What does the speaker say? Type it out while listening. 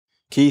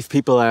Keith,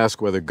 people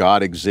ask whether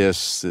God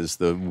exists, is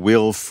the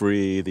will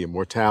free, the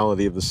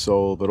immortality of the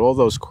soul, but all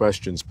those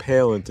questions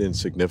pale into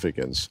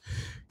insignificance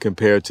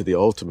compared to the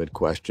ultimate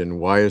question,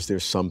 why is there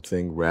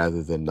something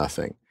rather than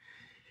nothing?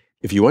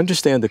 If you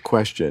understand the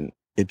question,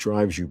 it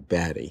drives you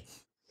batty.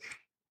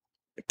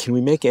 Can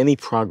we make any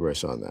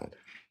progress on that?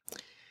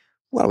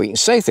 Well, we can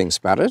say things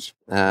about it,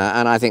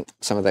 and I think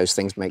some of those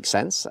things make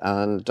sense,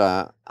 and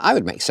I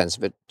would make sense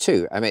of it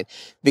too. I mean,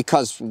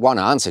 because one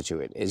answer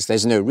to it is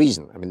there's no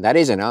reason. I mean, that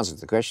is an answer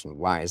to the question,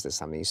 why is there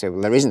something? You say,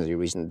 well, there isn't any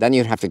reason. Then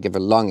you'd have to give a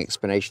long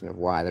explanation of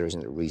why there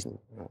isn't a reason.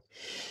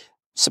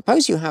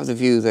 Suppose you have the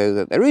view, though,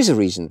 that there is a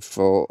reason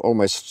for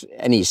almost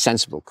any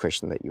sensible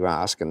question that you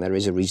ask, and there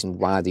is a reason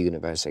why the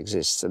universe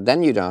exists. And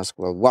then you'd ask,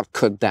 well, what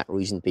could that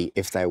reason be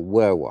if there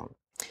were one?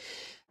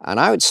 And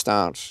I would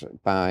start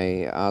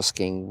by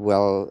asking,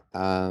 well,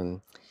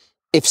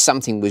 if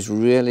something was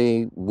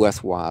really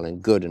worthwhile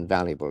and good and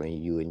valuable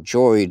and you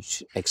enjoyed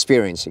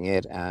experiencing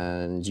it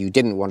and you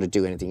didn't want to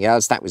do anything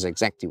else, that was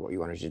exactly what you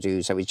wanted to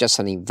do, so it's just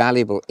something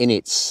valuable in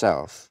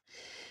itself,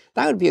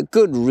 that would be a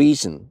good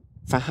reason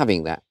for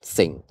having that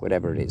thing,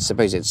 whatever it is.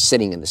 Suppose it's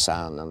sitting in the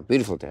sun on a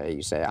beautiful day,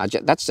 you say,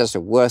 that's just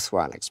a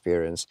worthwhile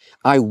experience,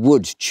 I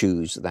would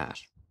choose that.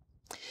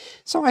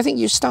 So I think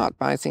you start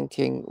by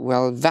thinking,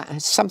 well,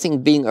 that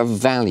something being of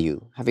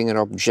value, having an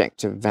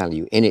objective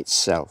value in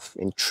itself,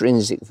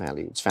 intrinsic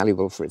value, it's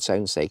valuable for its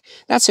own sake,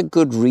 that's a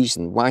good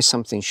reason why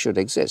something should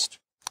exist.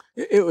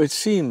 It would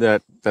seem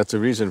that that's a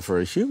reason for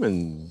a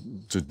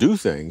human to do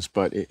things,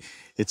 but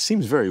it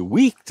seems very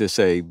weak to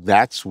say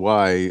that's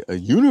why a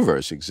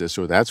universe exists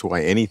or that's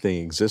why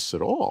anything exists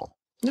at all.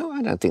 No,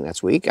 I don't think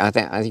that's weak. I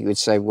think you would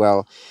say,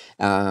 well,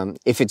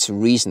 if it's a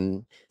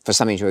reason for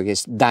something to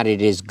exist, that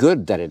it is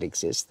good that it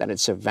exists, that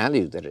it's of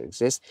value that it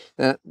exists,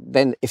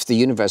 then if the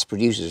universe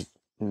produces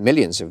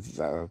millions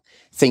of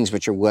things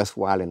which are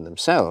worthwhile in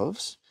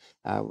themselves,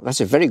 that's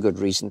a very good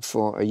reason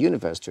for a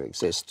universe to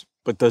exist.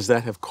 But does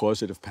that have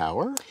causative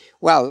power?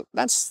 Well,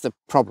 that's the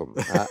problem.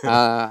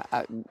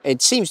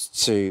 It seems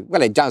to,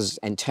 well, it does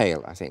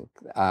entail, I think,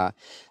 that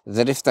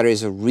if there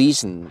is a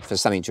reason for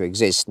something to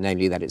exist,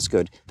 namely that it's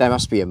good, there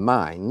must be a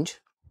mind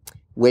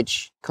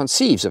which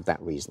conceives of that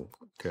reason.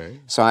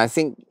 Okay. So I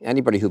think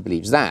anybody who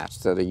believes that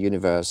a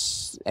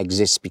universe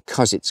exists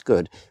because it's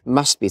good,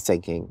 must be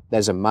thinking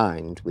there's a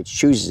mind which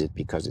chooses it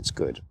because it's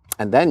good.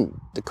 And then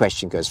the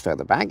question goes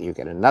further back. You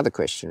get another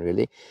question,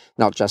 really,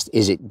 not just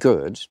is it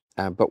good,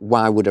 but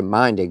why would a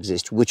mind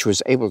exist which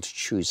was able to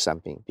choose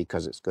something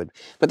because it's good?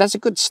 But that's a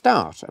good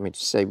start. I mean, to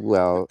say,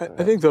 well,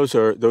 I think those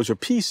are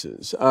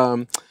pieces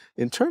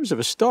in terms of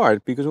a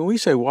start. Because when we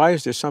say why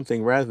is there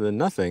something rather than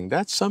nothing,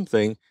 that's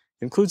something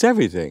includes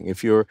everything.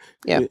 If you're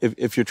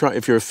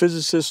a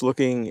physicist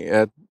looking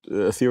at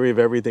a theory of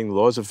everything, the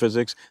laws of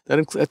physics,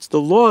 that's the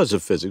laws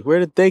of physics. Where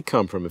did they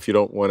come from? If you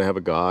don't want to have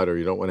a God or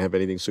you don't want to have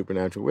anything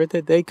supernatural, where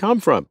did they come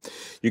from?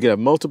 You can have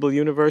multiple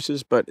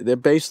universes, but they're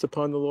based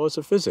upon the laws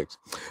of physics.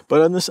 But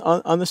on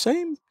the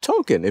same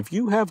token, if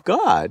you have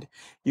God,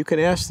 you can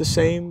ask the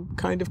same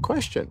kind of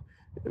question.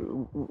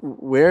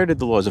 Where did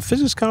the laws of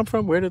physics come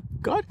from? Where did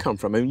God come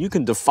from? I mean, you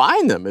can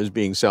define them as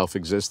being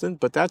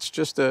self-existent, but that's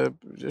just a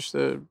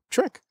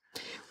trick.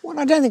 Well,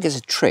 I don't think it's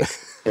a trick.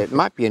 It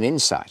might be an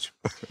insight.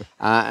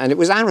 And it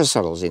was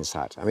Aristotle's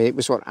insight. I mean, it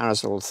was what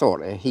Aristotle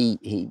thought.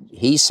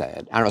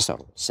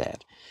 Aristotle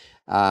said,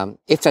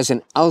 if there's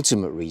an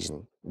ultimate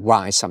reason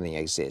why something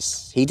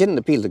exists, he didn't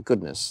appeal to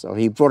goodness, so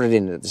he brought it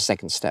in at the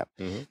second step.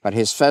 Mm-hmm. But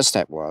his first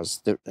step was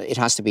that it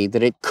has to be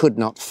that it could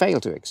not fail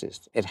to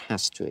exist. It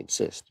has to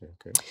exist.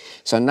 Okay.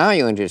 So now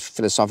you're into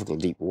philosophical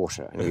deep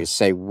water, and you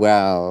say,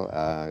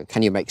 well,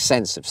 can you make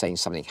sense of saying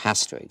something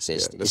has to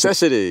exist? Yeah,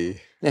 necessity.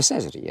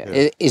 Necessity,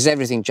 yeah. Is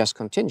everything just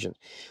contingent?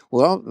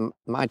 Well,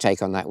 my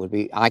take on that would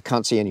be I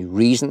can't see any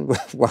reason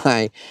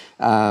why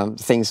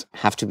things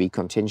have to be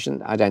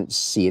contingent. I don't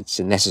see it's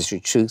a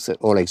necessary truth that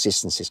all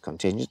existence is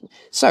contingent.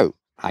 So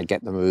I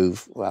get the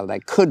move, well,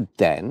 they could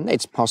then,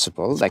 it's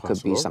possible, there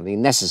could be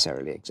something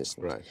necessarily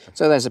existent. Right.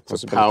 So there's a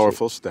possibility. It's a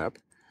powerful step.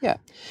 Yeah.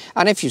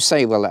 And if you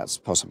say, well, that's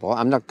possible,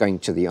 I'm not going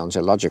to the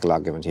ontological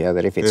argument here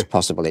that if it's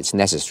possible, it's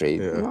necessary.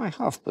 Yeah. Well, I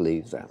half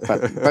believe that,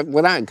 but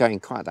without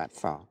going quite that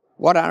far.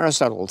 What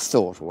Aristotle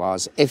thought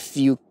was, if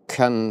you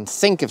can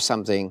think of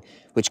something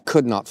which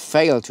could not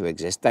fail to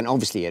exist, then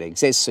obviously it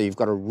exists, so you've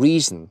got a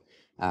reason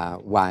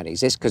why it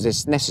exists, because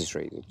it's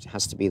necessary, it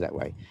has to be that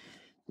way.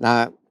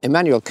 Now,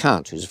 Immanuel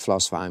Kant, who's a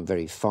philosopher I'm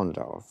very fond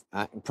of,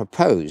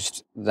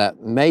 proposed that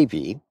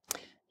maybe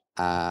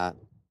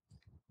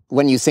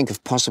when you think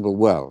of possible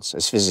worlds,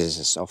 as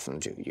physicists often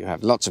do, you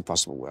have lots of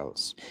possible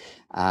worlds,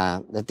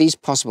 that these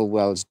possible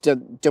worlds,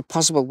 do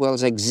possible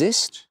worlds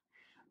exist?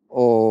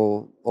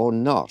 Or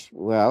not?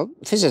 Well,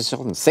 physicists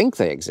often think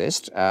they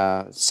exist,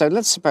 so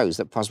let's suppose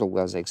that possible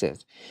worlds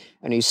exist.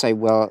 And you say,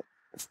 well,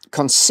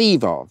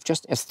 conceive of,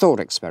 just a thought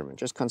experiment,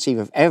 just conceive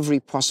of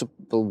every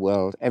possible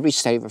world, every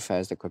state of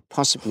affairs that could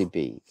possibly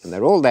be, and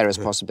they're all there as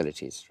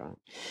possibilities, right?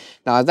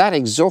 Now, that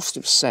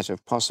exhaustive set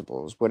of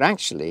possibles would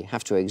actually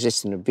have to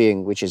exist in a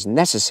being which is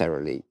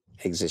necessarily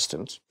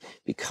existent,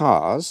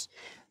 because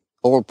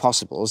all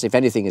possibles, if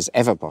anything is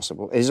ever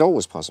possible, is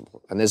always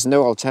possible. And there's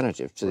no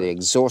alternative to the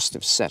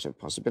exhaustive set of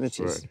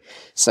possibilities.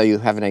 So you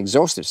have an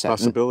exhaustive set.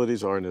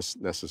 Possibilities are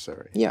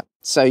necessary. Yeah.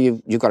 So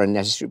you've got a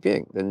necessary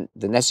being.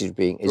 The necessary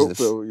being is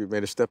you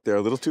made a step there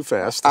a little too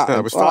fast.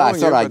 I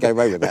thought I'd get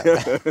away with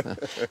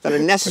that. But a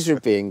necessary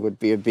being would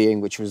be a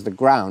being which was the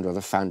ground or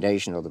the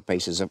foundation or the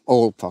basis of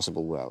all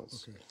possible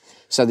worlds. Okay.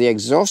 So the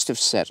exhaustive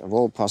set of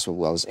all possible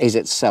worlds is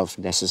itself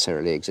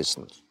necessarily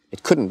existent.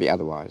 It couldn't be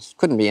otherwise.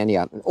 Couldn't be any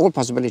other. All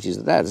possibilities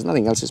are there. There's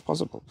nothing else is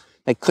possible.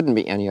 They couldn't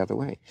be any other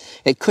way.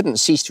 It couldn't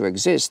cease to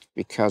exist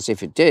because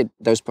if it did,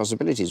 those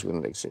possibilities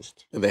wouldn't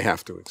exist. And they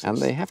have to exist. And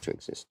they have to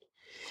exist.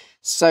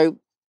 So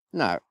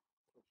now,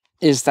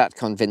 is that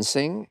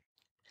convincing?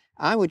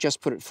 I would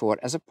just put it forward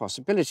as a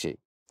possibility,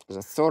 as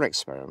a thought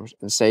experiment,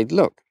 and say,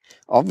 look,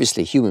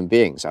 obviously human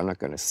beings are not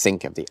going to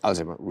think of the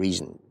ultimate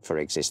reason for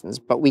existence,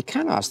 but we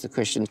can ask the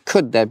question,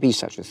 could there be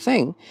such a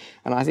thing?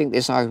 And I think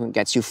this argument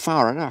gets you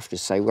far enough to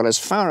say, well, as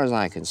far as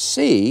I can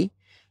see,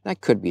 there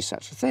could be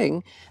such a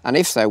thing. And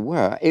if there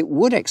were, it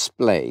would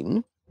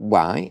explain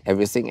why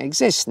everything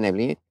exists,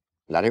 namely, it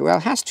bloody well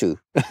has to,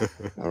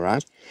 all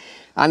right?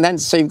 And then,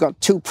 so you've got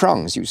two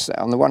prongs. You say,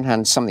 on the one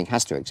hand, something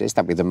has to exist.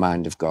 That'd be the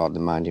mind of God, the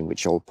mind in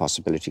which all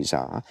possibilities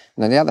are.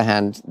 And on the other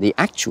hand, the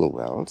actual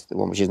world, the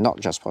one which is not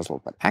just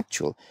possible, but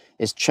actual,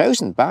 is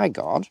chosen by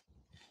God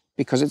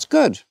because it's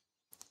good.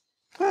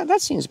 Well,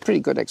 that seems a pretty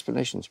good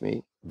explanation to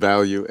me.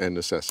 Value and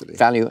necessity.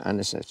 Value and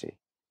necessity.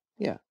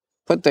 Yeah.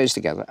 Put those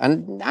together.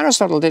 And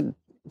Aristotle did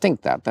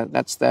think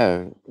that's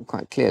there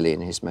quite clearly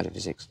in his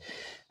metaphysics.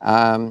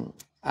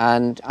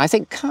 And I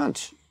think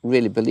Kant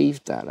really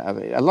believed that. I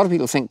mean, a lot of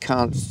people think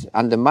Kant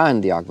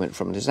undermined the argument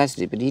from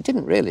necessity, but he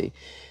didn't really.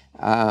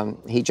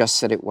 He just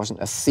said it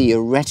wasn't a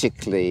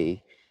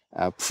theoretically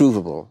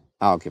provable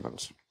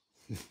argument.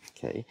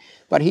 Okay,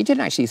 but he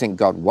didn't actually think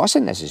God was a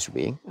necessary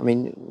being. I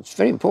mean, it's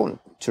very important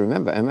to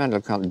remember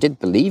Immanuel Kant did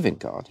believe in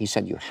God. He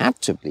said you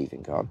had to believe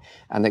in God,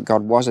 and that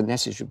God was a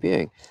necessary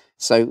being.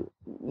 So,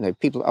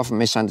 people often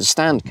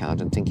misunderstand Kant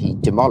and think he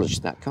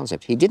demolished that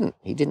concept. He didn't.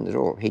 He didn't at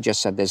all. He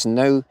just said there's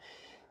no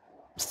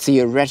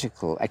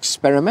theoretical,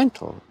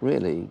 experimental,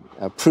 really,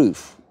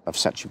 proof of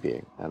such a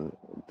being. And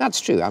that's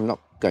true. I'm not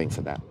going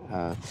for that.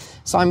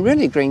 So I'm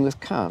really agreeing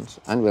with Kant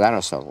and with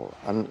Aristotle.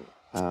 And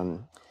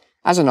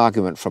as an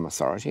argument from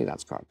authority,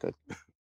 that's quite good.